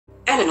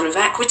Eleanor of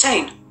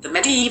Aquitaine, the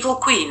medieval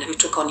queen who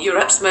took on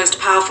Europe's most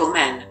powerful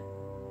men.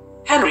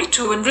 Henry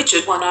II and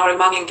Richard I are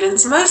among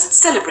England's most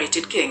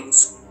celebrated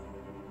kings.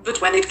 But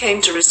when it came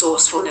to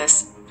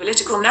resourcefulness,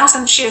 political nous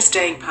and sheer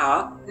staying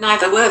power,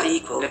 neither were the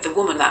equal of the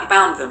woman that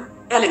bound them,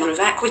 Eleanor of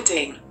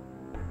Aquitaine.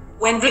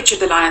 When Richard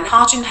the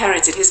Lionheart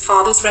inherited his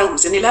father's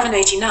realms in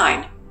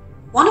 1189,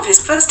 one of his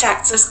first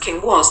acts as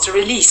king was to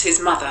release his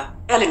mother,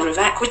 Eleanor of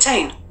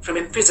Aquitaine, from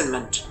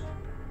imprisonment.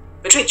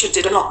 But Richard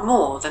did a lot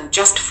more than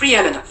just free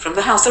Eleanor from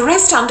the house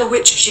arrest under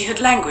which she had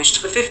languished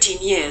for 15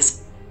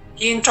 years.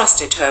 He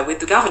entrusted her with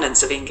the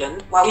governance of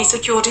England while he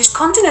secured his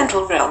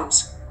continental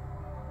realms.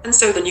 And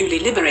so the newly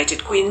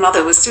liberated Queen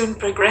Mother was soon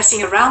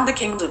progressing around the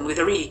kingdom with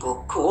a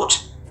regal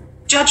court,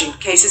 judging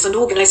cases and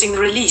organizing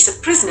the release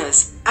of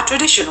prisoners, a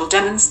traditional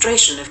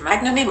demonstration of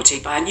magnanimity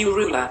by a new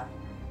ruler.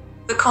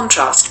 The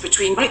contrast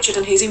between Richard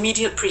and his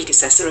immediate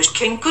predecessor as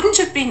king couldn't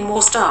have been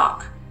more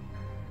stark.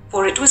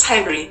 For it was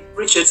Henry,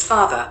 Richard's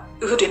father,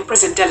 who had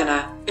imprisoned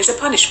Eleanor as a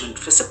punishment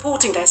for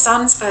supporting their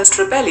son's first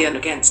rebellion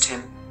against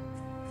him.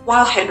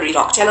 While Henry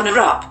locked Eleanor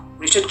up,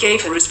 Richard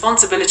gave her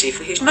responsibility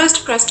for his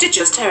most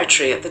prestigious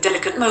territory at the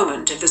delicate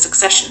moment of the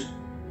succession.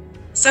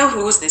 So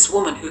who was this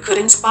woman who could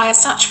inspire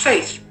such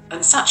faith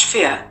and such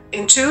fear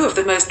in two of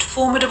the most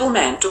formidable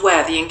men to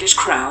wear the English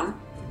crown?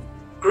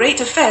 Great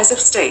affairs of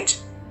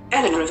state.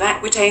 Eleanor of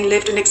Aquitaine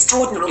lived an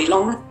extraordinarily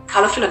long,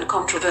 colourful and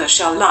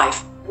controversial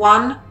life,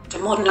 one, to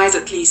modern eyes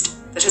at least,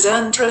 that has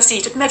earned her a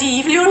seat at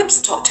medieval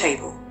Europe's top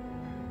table.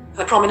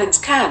 Her prominence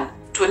can,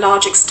 to a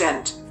large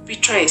extent, be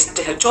traced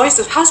to her choice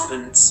of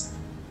husbands.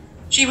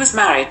 She was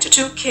married to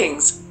two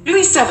kings,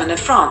 Louis VII of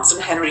France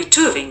and Henry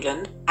II of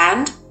England,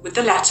 and, with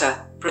the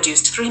latter,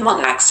 produced three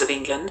monarchs of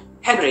England,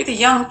 Henry the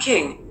Young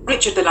King,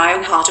 Richard the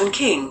Lionheart and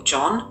King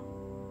John.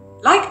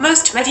 Like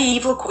most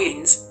medieval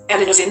queens,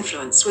 Eleanor's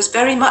influence was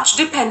very much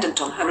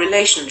dependent on her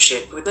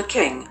relationship with the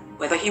king,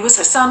 whether he was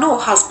her son or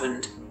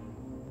husband.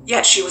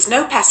 Yet she was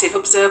no passive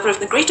observer of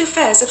the great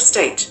affairs of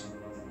state.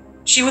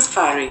 She was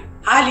fiery,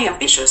 highly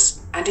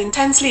ambitious, and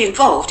intensely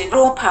involved in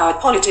raw-powered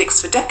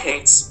politics for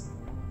decades.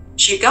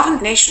 She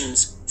governed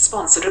nations,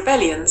 sponsored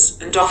rebellions,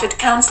 and offered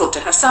counsel to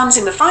her sons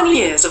in the final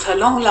years of her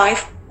long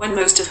life, when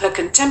most of her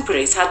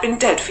contemporaries had been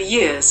dead for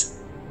years.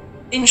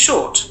 In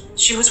short,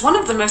 she was one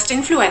of the most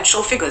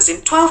influential figures in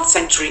 12th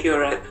century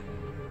Europe.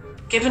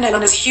 Given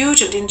Eleanor's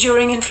huge and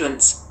enduring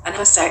influence, and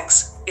her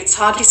sex, it's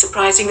hardly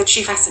surprising that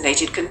she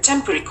fascinated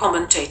contemporary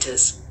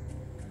commentators.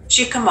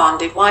 She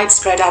commanded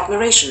widespread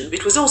admiration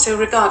but was also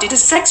regarded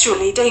as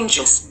sexually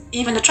dangerous,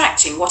 even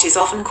attracting what is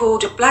often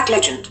called a black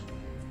legend.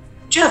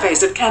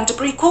 Gervase of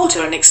Canterbury called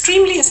her an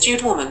extremely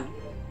astute woman,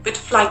 but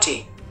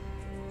flighty.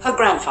 Her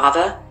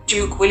grandfather,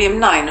 Duke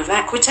William IX of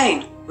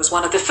Aquitaine, was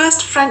one of the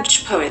first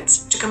French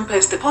poets to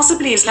compose the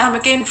possibly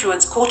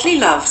Islamic-influenced courtly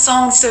love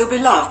songs so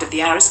beloved of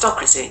the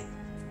aristocracy.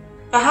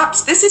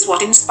 Perhaps this is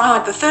what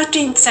inspired the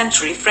 13th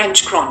century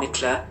French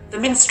chronicler, the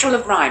Minstrel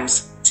of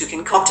Rhymes, to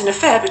concoct an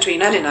affair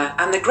between Eleanor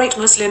and the great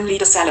Muslim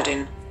leader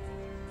Saladin.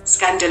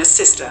 Scandalous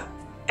sister,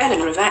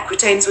 Eleanor of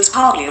Aquitaine was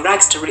hardly a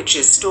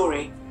rags-to-riches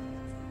story.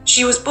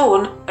 She was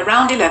born,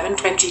 around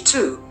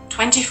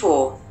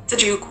 1122-24, to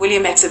Duke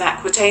William X of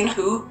Aquitaine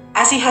who,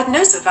 as he had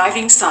no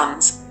surviving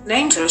sons,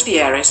 named her as the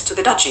heiress to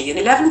the duchy in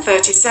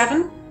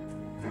 1137.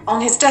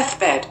 On his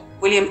deathbed,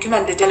 William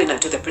commended Eleanor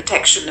to the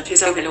protection of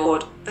his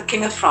overlord, the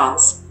King of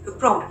France, who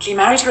promptly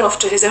married her off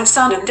to his own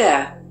son and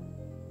heir.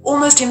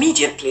 Almost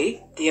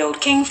immediately, the old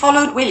king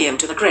followed William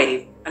to the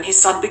grave, and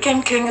his son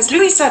became king as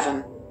Louis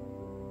VII.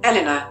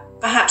 Eleanor,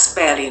 perhaps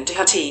barely into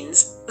her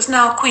teens, was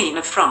now Queen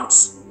of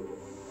France.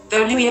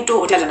 Though Louis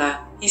adored Eleanor,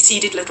 he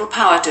ceded little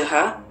power to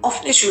her,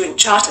 often issuing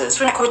charters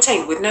for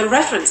Aquitaine with no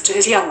reference to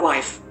his young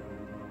wife.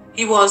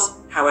 He was,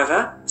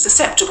 however,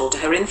 susceptible to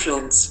her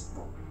influence.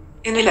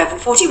 In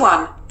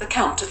 1141, the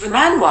Count of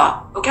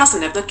Vermandois, a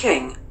cousin of the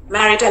king,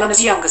 married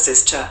Eleanor's younger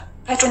sister,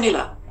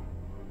 Petronilla.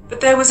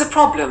 But there was a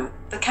problem.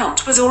 The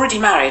Count was already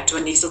married to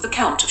a niece of the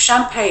Count of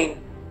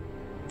Champagne.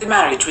 The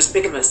marriage was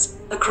bigamous,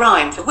 a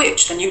crime for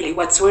which the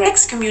newlyweds were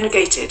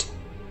excommunicated.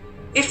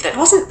 If that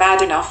wasn't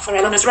bad enough for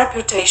Eleanor's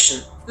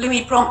reputation,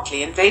 Louis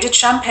promptly invaded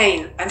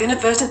Champagne and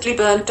inadvertently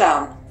burned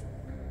down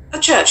a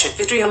church at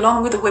Vitry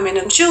along with the women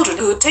and children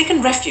who had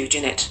taken refuge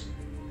in it.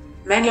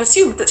 Many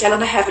assumed that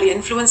Eleanor heavily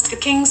influenced the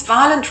king's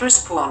violent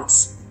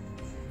response.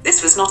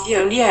 This was not the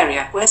only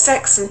area where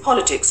sex and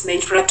politics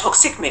made for a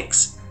toxic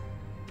mix.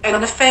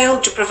 Eleanor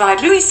failed to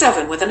provide Louis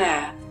VII with an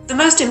heir, the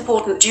most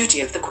important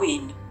duty of the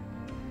queen.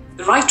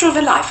 The writer of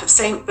a life of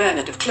Saint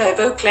Bernard of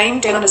Clairvaux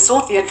claimed Eleanor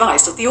sought the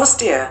advice of the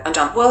austere and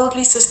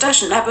unworldly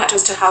Cistercian abbot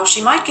as to how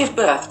she might give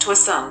birth to a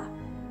son.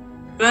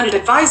 Bernard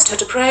advised her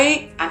to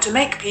pray and to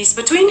make peace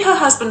between her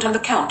husband and the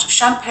Count of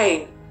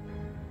Champagne.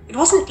 It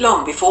wasn't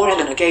long before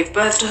Eleanor gave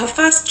birth to her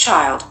first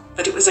child,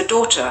 but it was a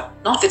daughter,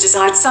 not the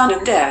desired son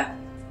and heir.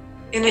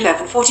 In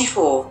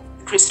 1144,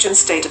 the Christian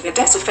state of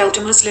Edessa fell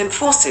to Muslim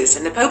forces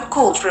and the Pope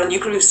called for a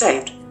new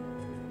crusade.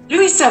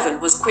 Louis VII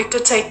was quick to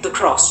take the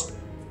cross.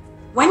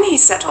 When he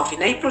set off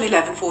in April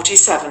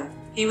 1147,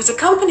 he was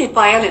accompanied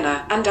by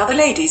Eleanor and other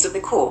ladies of the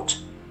court.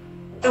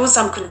 There was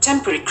some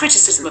contemporary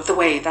criticism of the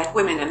way that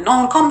women and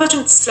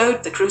non-combatants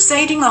slowed the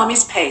crusading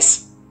army's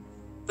pace.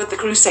 But the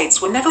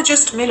Crusades were never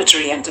just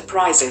military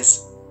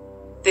enterprises.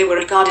 They were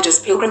regarded as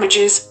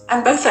pilgrimages,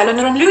 and both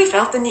Eleanor and Louis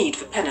felt the need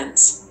for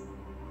penance.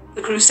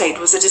 The crusade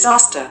was a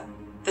disaster.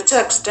 The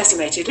Turks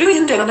decimated Louis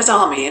and Eleanor's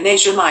army in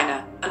Asia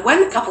Minor, and when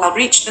the couple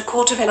reached the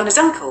court of Eleanor's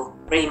uncle,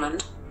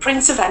 Raymond,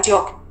 Prince of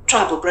Antioch,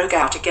 trouble broke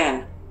out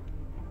again.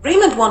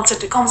 Raymond wanted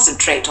to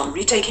concentrate on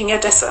retaking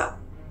Edessa.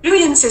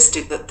 Louis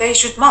insisted that they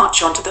should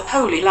march onto the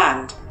Holy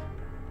Land.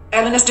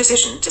 Eleanor's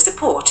decision to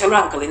support her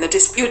uncle in the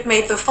dispute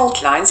made the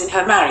fault lines in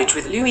her marriage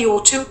with Louis all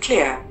too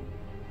clear.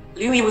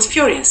 Louis was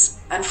furious,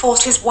 and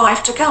forced his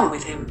wife to come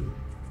with him.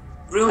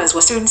 Rumors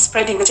were soon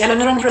spreading that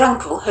Eleanor and her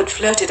uncle had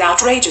flirted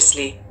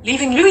outrageously,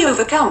 leaving Louis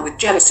overcome with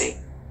jealousy.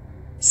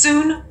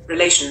 Soon,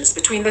 relations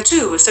between the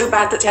two were so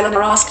bad that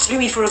Eleanor asked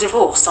Louis for a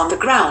divorce on the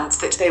grounds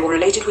that they were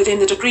related within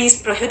the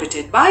degrees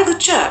prohibited by the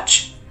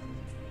Church.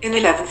 In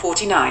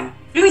 1149,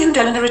 Louis and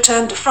Eleanor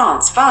returned to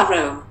France via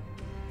Rome.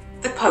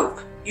 The Pope,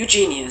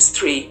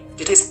 Eugenius III,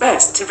 did his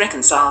best to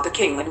reconcile the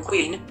king and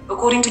queen.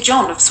 According to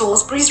John of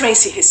Salisbury's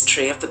racy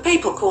history of the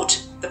papal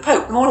court, the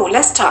Pope more or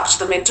less tucked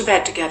them into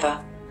bed together.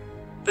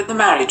 But the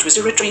marriage was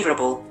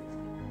irretrievable.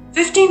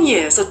 15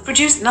 years had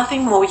produced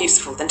nothing more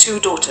useful than 2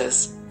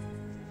 daughters.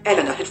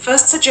 Eleanor had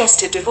first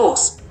suggested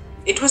divorce.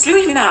 It was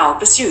Louis who now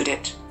pursued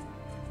it.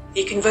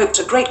 He convoked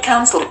a great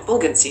council at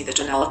Beaugency that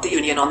annulled the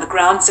union on the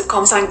grounds of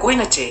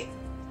consanguinity.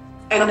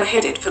 Eleanor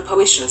headed for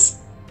Poitiers.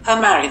 Her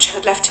marriage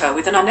had left her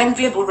with an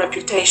unenviable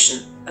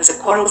reputation as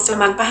a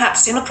quarrelsome and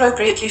perhaps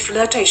inappropriately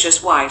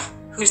flirtatious wife,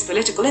 whose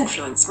political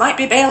influence might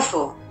be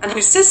baleful, and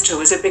whose sister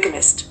was a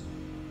bigamist.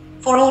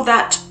 For all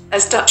that,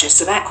 as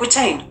Duchess of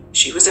Aquitaine,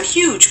 she was a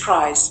huge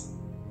prize.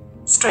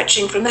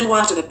 Stretching from the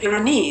Loire to the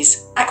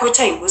Pyrenees,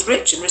 Aquitaine was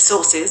rich in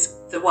resources.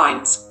 The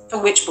wines, for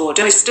which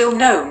Bordeaux is still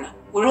known,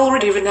 were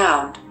already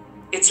renowned.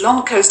 Its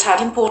long coast had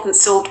important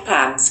salt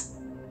pans.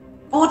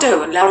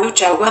 Bordeaux and La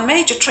Rochelle were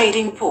major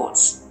trading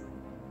ports.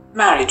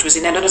 Marriage was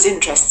in Eleanor's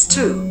interests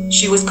too.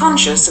 She was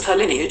conscious of her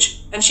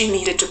lineage, and she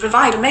needed to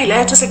provide a male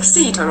heir to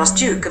succeed her as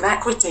Duke of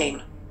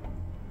Aquitaine.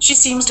 She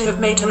seems to have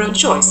made her own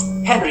choice.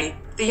 Henry,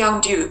 the young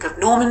Duke of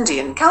Normandy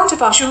and Count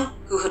of Anjou,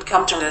 who had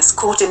come to Eleanor's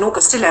court in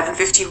August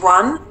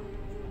 1151.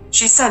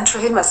 She sent for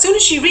him as soon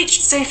as she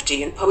reached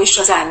safety in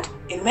Poitiers, and,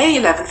 in May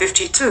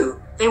 1152,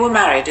 they were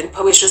married in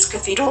Poitiers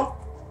Cathedral.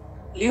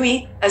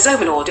 Louis, as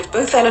overlord of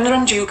both Eleanor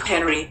and Duke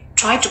Henry,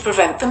 tried to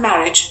prevent the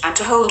marriage and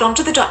to hold on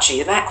to the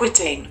Duchy of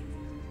Aquitaine.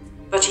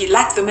 But he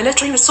lacked the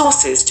military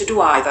resources to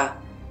do either.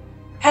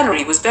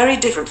 Henry was very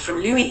different from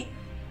Louis.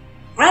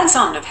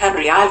 Grandson of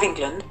Henry I of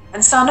England,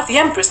 and son of the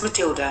Empress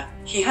Matilda,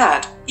 he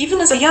had,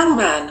 even as a young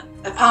man,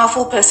 a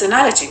powerful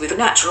personality with a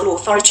natural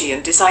authority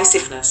and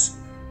decisiveness.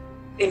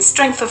 In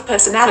strength of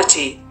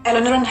personality,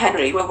 Eleanor and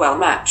Henry were well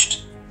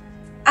matched.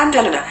 And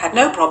Eleanor had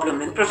no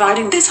problem in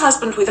providing this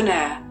husband with an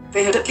heir.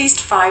 They had at least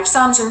 5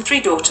 sons and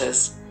 3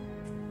 daughters.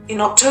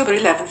 In October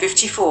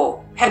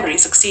 1154, Henry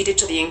succeeded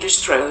to the English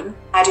throne,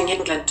 adding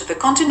England to the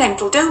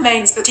continental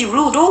domains that he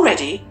ruled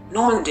already,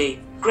 Normandy,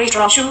 Greater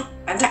Anjou,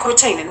 and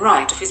Aquitaine in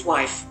right of his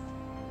wife.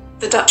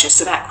 The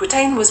Duchess of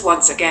Aquitaine was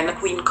once again a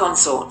queen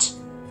consort.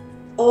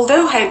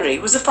 Although Henry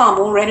was a far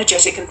more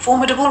energetic and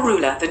formidable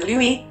ruler than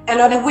Louis,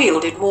 Eleanor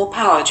wielded more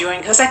power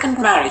during her second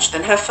marriage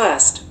than her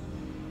first.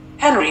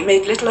 Henry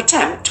made little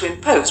attempt to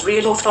impose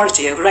real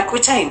authority over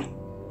Aquitaine.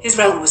 His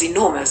realm was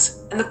enormous,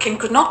 and the king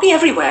could not be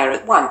everywhere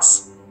at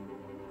once.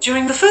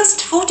 During the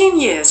first 14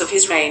 years of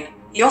his reign,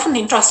 he often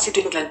entrusted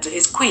England to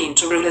his queen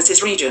to rule as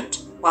his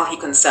regent, while he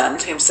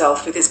concerned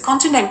himself with his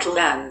continental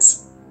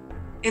lands.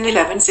 In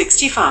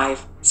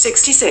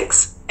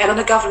 1165-66,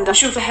 Eleanor governed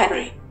Anjou for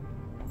Henry.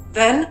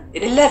 Then,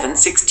 in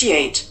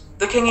 1168,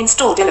 the king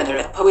installed Eleanor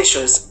at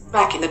Poitiers,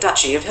 back in the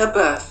duchy of her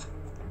birth.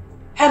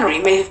 Henry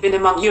may have been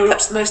among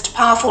Europe's most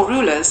powerful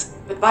rulers,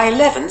 but by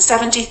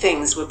 1170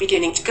 things were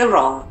beginning to go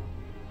wrong.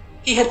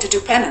 He had to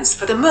do penance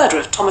for the murder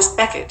of Thomas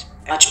Becket,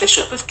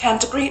 Archbishop of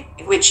Canterbury,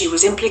 in which he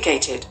was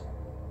implicated.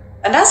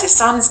 And as his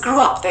sons grew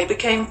up, they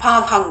became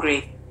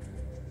power-hungry.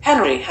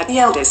 Henry had the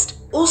eldest,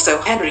 also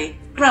Henry,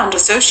 crowned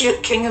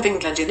Associate King of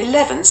England in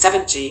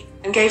 1170,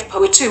 and gave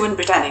Poitou and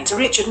Brittany to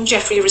Richard and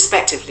Geoffrey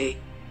respectively.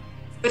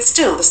 But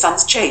still the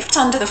sons chafed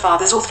under the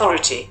father's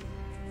authority.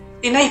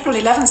 In April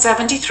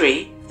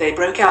 1173, they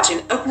broke out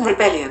in open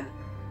rebellion.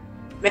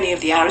 Many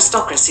of the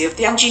aristocracy of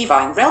the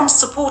Angevine realms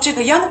supported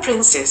the young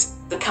princes,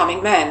 the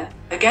coming men,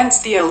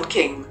 against the old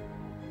king.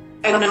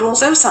 Eleanor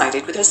also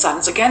sided with her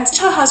sons against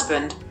her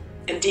husband.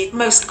 Indeed,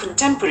 most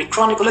contemporary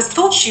chroniclers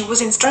thought she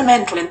was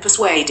instrumental in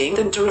persuading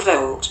them to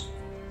revolt.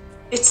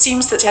 It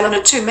seems that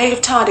Eleanor too may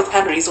have tired of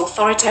Henry's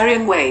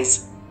authoritarian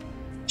ways.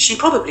 She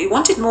probably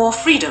wanted more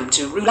freedom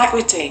to rule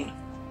Aquitaine.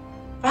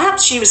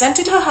 Perhaps she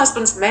resented her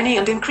husband's many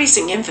and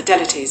increasing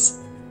infidelities.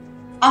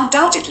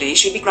 Undoubtedly,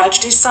 she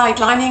begrudged his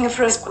sidelining of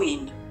her as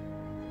queen.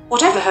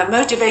 Whatever her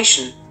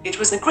motivation, it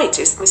was the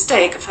greatest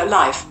mistake of her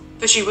life,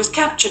 for she was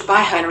captured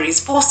by Henry's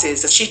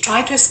forces as she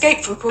tried to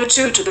escape from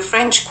Poitou to the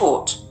French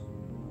court.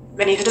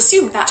 Many had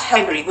assumed that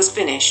Henry was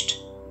finished.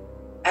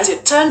 As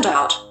it turned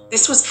out,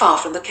 This was far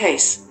from the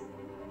case.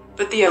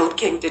 But the old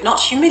king did not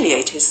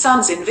humiliate his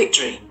sons in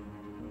victory.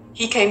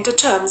 He came to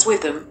terms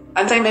with them,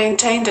 and they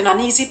maintained an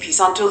uneasy peace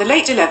until the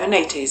late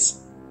 1180s.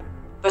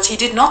 But he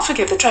did not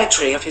forgive the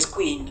treachery of his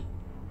queen.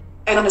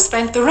 Eleanor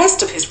spent the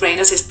rest of his reign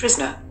as his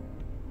prisoner.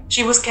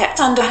 She was kept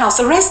under house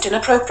arrest in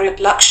appropriate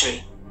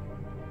luxury.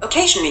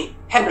 Occasionally,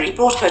 Henry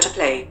brought her to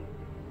play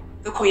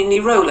the queenly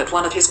role at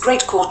one of his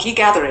great courtly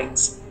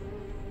gatherings.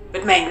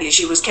 But mainly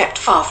she was kept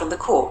far from the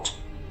court.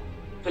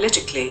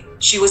 Politically,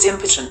 she was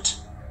impotent.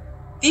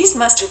 These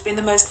must have been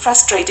the most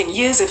frustrating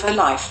years of her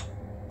life.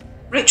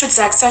 Richard's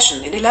accession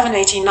in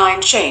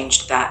 1189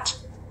 changed that.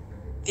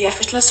 The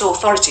effortless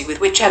authority with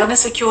which Eleanor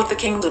secured the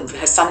kingdom for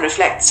her son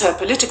reflects her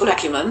political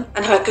acumen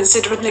and her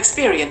considerable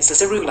experience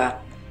as a ruler.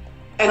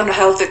 Eleanor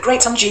held the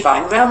great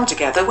Angevine realm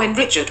together when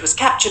Richard was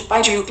captured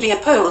by Duke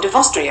Leopold of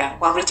Austria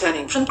while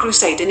returning from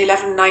crusade in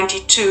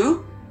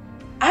 1192.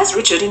 As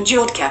Richard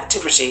endured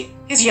captivity,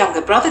 his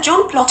younger brother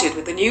John plotted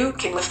with the new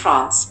King of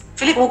France,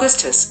 Philip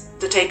Augustus,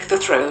 to take the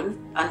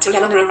throne, until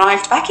Eleanor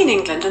arrived back in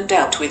England and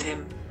dealt with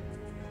him.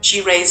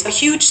 She raised a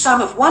huge sum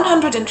of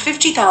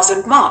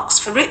 150,000 marks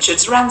for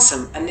Richard's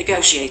ransom and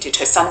negotiated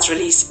her son's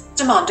release,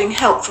 demanding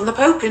help from the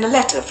Pope in a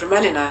letter from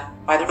Eleanor,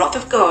 by the wrath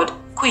of God,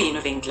 Queen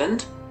of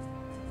England.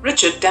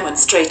 Richard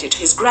demonstrated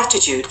his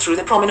gratitude through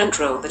the prominent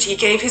role that he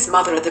gave his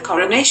mother at the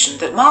coronation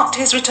that marked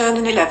his return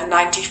in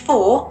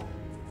 1194.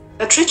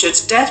 At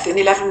Richard's death in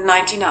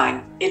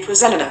 1199, it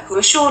was Eleanor who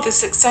assured the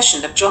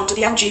succession of John to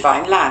the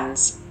Angevine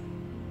lands.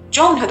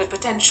 John had a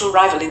potential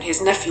rival in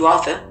his nephew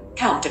Arthur,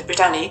 Count of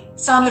Brittany,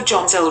 son of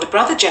John's older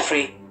brother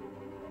Geoffrey.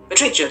 But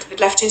Richard had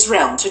left his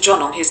realm to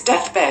John on his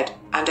deathbed,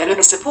 and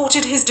Eleanor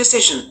supported his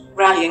decision,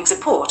 rallying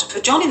support for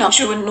John in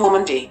Anjou and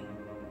Normandy.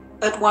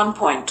 At one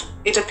point,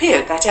 it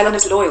appeared that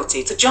Eleanor's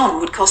loyalty to John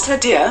would cost her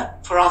dear,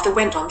 for Arthur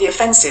went on the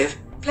offensive,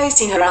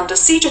 placing her under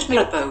siege at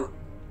Mirabeau.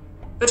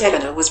 But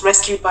Eleanor was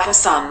rescued by her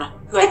son,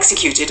 who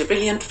executed a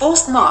brilliant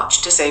forced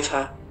march to save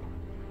her.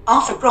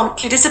 Arthur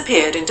promptly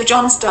disappeared into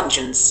John's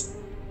dungeons.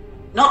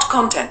 Not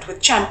content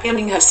with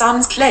championing her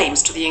son's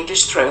claims to the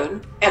English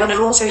throne,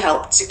 Eleanor also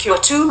helped secure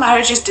 2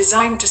 marriages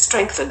designed to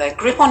strengthen their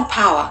grip on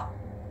power.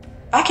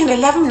 Back in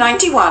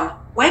 1191,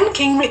 when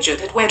King Richard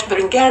had wed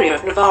Berengaria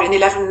of Navarre in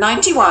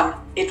 1191,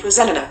 it was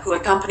Eleanor who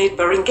accompanied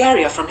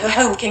Berengaria from her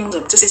home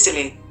kingdom to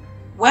Sicily,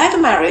 where the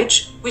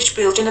marriage, which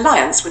built an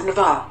alliance with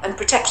Navarre and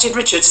protected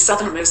Richard's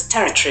southernmost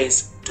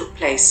territories, took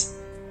place.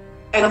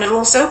 Eleanor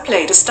also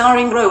played a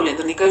starring role in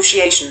the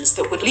negotiations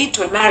that would lead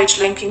to a marriage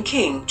linking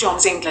King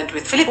John's England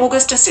with Philip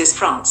Augustus's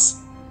France.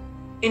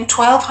 In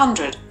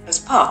 1200, as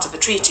part of a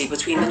treaty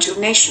between the two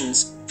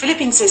nations, Philip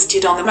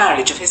insisted on the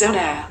marriage of his own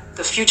heir,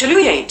 the future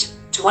Louis VIII,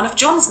 to one of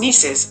John's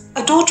nieces,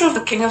 a daughter of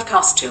the King of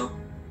Castile.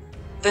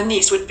 The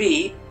niece would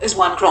be, as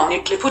one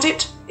chronicler put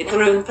it, in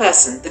her own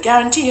person the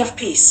guarantee of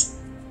peace.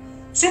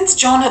 Since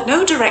John had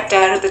no direct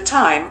heir at the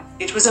time,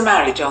 it was a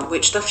marriage on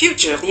which the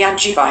future of the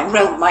Angevine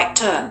realm might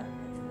turn.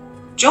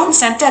 John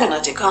sent Eleanor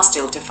to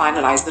Castile to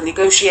finalize the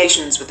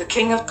negotiations with the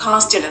King of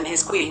Castile and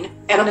his queen,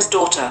 Eleanor's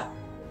daughter.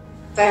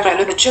 There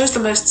Eleanor chose the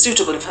most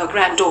suitable of her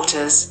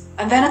granddaughters,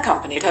 and then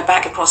accompanied her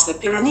back across the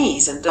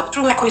Pyrenees and up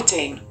through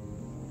Aquitaine.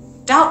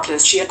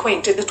 Doubtless she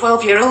acquainted the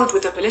 12-year-old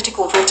with the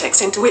political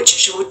vortex into which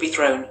she would be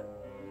thrown.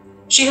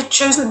 She had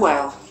chosen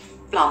well.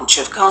 Blanche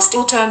of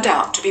Castile turned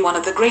out to be one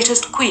of the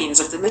greatest queens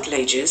of the Middle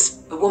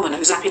Ages, a woman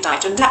whose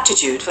appetite and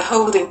aptitude for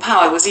holding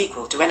power was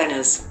equal to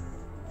Eleanor's.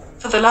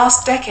 For the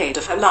last decade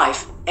of her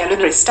life,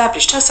 Eleanor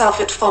established herself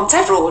at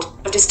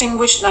Fontevraud, a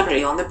distinguished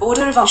nunnery on the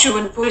border of Anjou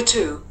and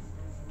Poitou.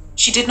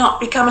 She did not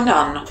become a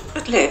nun,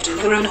 but lived in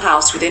her own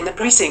house within the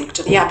precinct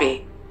of the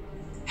abbey.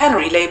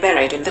 Henry lay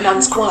buried in the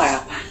nuns'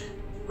 choir.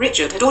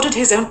 Richard had ordered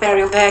his own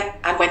burial there,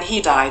 and when he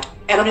died,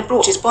 Eleanor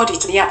brought his body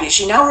to the abbey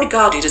she now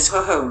regarded as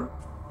her home.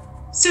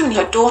 Soon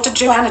her daughter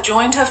Joanna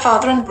joined her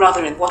father and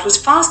brother in what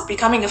was fast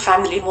becoming a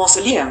family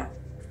mausoleum.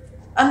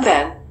 And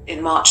then,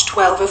 in March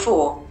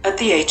 1204, at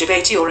the age of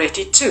 80 or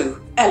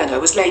 82, Eleanor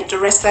was laid to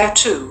rest there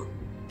too.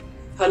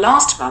 Her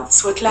last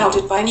months were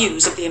clouded by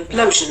news of the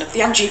implosion of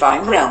the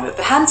Angevine realm at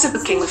the hands of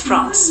the King of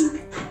France.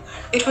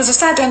 It was a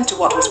sad end to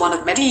what was one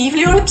of medieval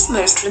Europe's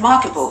most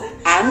remarkable,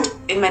 and,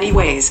 in many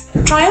ways,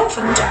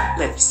 triumphant,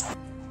 lives.